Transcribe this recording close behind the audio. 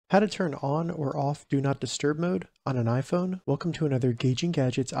How to turn on or off Do Not Disturb mode on an iPhone. Welcome to another Gauging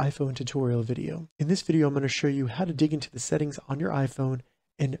Gadgets iPhone tutorial video. In this video, I'm going to show you how to dig into the settings on your iPhone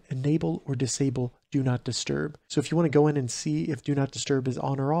and enable or disable Do Not Disturb. So if you want to go in and see if Do Not Disturb is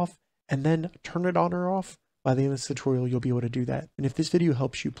on or off, and then turn it on or off, by the end of this tutorial, you'll be able to do that. And if this video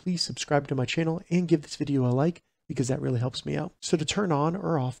helps you, please subscribe to my channel and give this video a like, because that really helps me out. So to turn on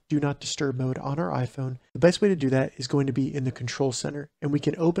or off Do Not Disturb mode on our iPhone, the best way to do that is going to be in the control center. And we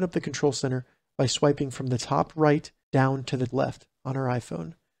can open up the control center by swiping from the top right down to the left on our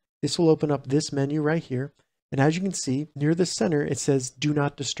iPhone. This will open up this menu right here. And as you can see, near the center, it says Do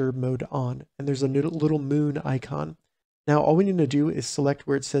Not Disturb mode on. And there's a little moon icon. Now, all we need to do is select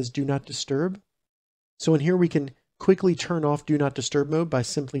where it says Do Not Disturb. So in here, we can quickly turn off Do Not Disturb mode by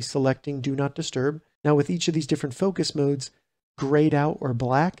simply selecting Do Not Disturb. Now with each of these different focus modes, grayed out or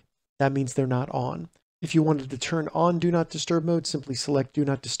black, that means they're not on. If you wanted to turn on Do Not Disturb mode, simply select Do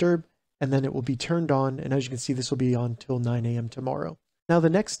Not Disturb, and then it will be turned on. And as you can see, this will be on till 9 a.m. tomorrow. Now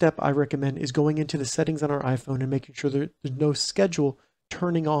the next step I recommend is going into the settings on our iPhone and making sure there's no schedule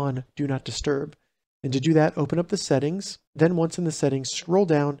turning on Do Not Disturb. And to do that, open up the settings. Then once in the settings, scroll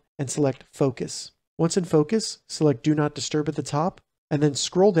down and select Focus. Once in Focus, select Do Not Disturb at the top, and then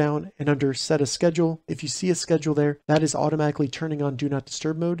scroll down and under Set a Schedule. If you see a schedule there, that is automatically turning on Do Not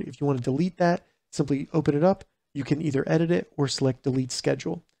Disturb mode. If you want to delete that, simply open it up. You can either edit it or select Delete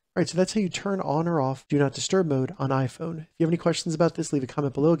Schedule. All right, so that's how you turn on or off Do Not Disturb mode on iPhone. If you have any questions about this, leave a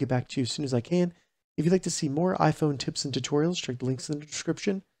comment below. I'll get back to you as soon as I can. If you'd like to see more iPhone tips and tutorials, check the links in the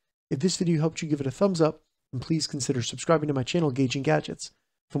description. If this video helped you, give it a thumbs up, and please consider subscribing to my channel, Gauging Gadgets,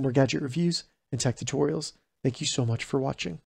 for more gadget reviews and tech tutorials. Thank you so much for watching.